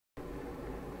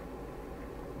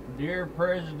Dear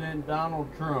President Donald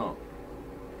Trump,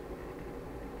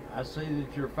 I see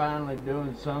that you're finally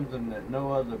doing something that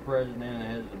no other president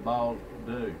has the balls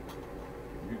to do.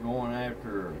 You're going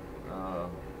after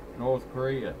North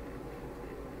Korea,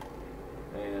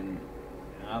 and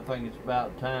I think it's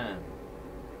about time.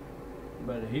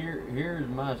 But here's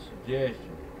my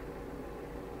suggestion.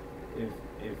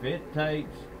 If it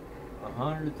takes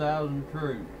 100,000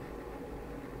 troops,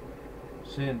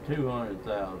 send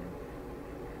 200,000.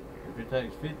 If it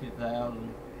takes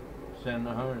 50,000, send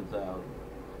 100,000.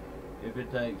 If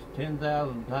it takes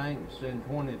 10,000 tanks, send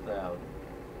 20,000.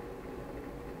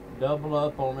 Double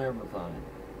up on everything.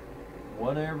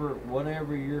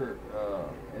 Whatever your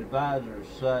advisors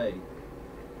say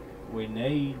we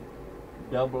need,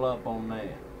 double up on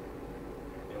that,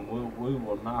 and we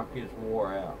will knock this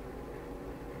war out,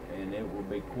 and it will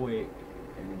be quick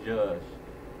and just,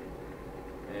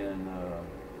 and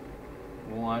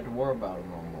we won't have to worry about it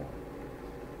no more.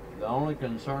 The only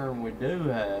concern we do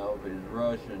have is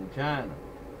Russia and China.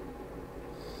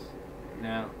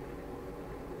 Now,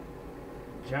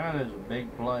 China's a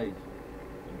big place.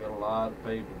 You got a lot of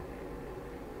people.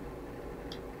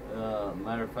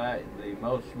 Matter of fact, the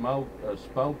most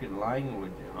spoken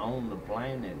language on the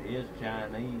planet is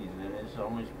Chinese, and it's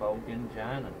only spoken in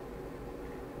China.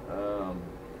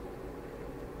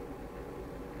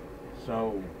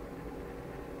 So,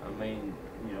 I mean,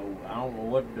 you know, I don't know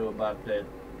what to do about that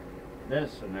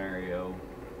scenario,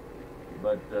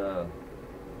 but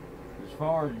as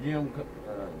far as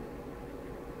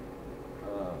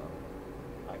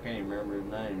I can't even remember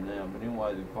his name now, but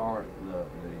anyway, the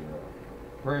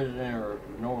president of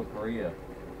North Korea,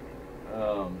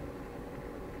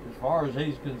 as far as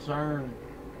he's concerned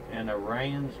and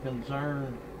Iran's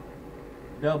concerned,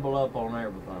 double up on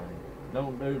everything.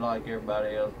 Don't do like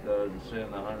everybody else does and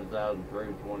send 100,000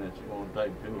 troops when it's going to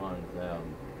take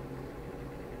 200,000.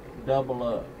 Double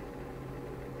up.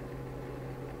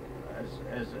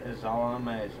 That's all I'm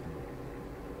asking.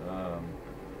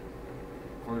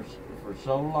 For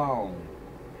so long,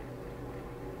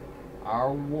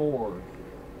 our wars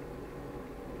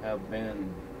have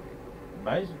been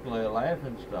basically a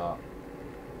laughingstock.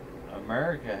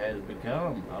 America has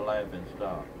become a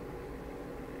laughingstock.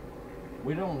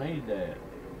 We don't need that.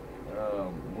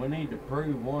 We need to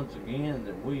prove once again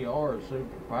that we are a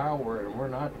superpower and we're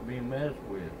not to be messed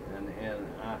with. And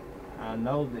I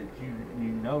know that you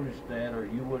noticed that, or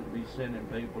you wouldn't be sending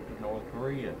people to North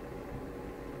Korea.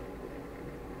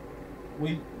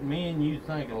 Me and you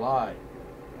think alike.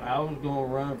 I was going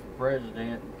to run for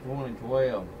president in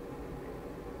 2012,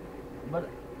 but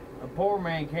a poor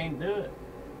man can't do it.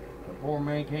 A poor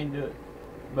man can't do it.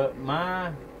 But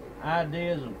my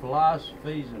ideas and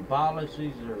philosophies and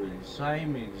policies are the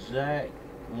same exact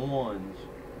ones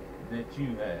that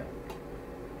you have.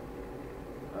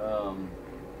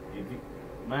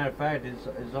 Matter of fact,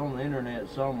 it's on the internet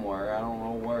somewhere. I don't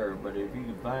know where, but if you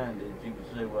can find it, you can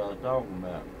see what I was talking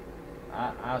about.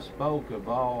 I spoke of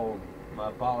all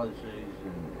my policies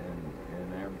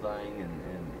and everything, and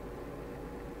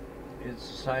it's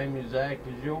the same exact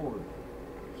as yours.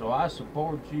 So I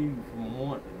support you from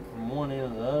one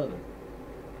end to the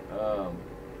other.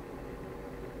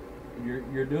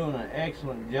 You're doing an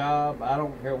excellent job. I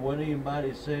don't care what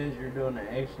anybody says. You're doing an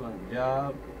excellent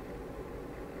job.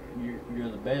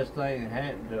 You're the best thing that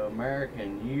happened to America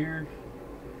in years.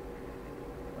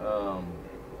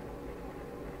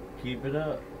 Keep it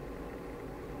up.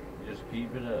 Just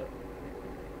keep it up.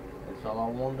 That's all I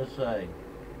wanted to say.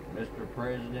 Mr.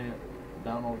 President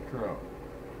Donald Trump,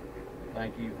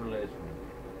 thank you for listening.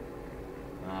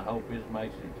 I hope this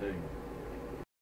makes it to you.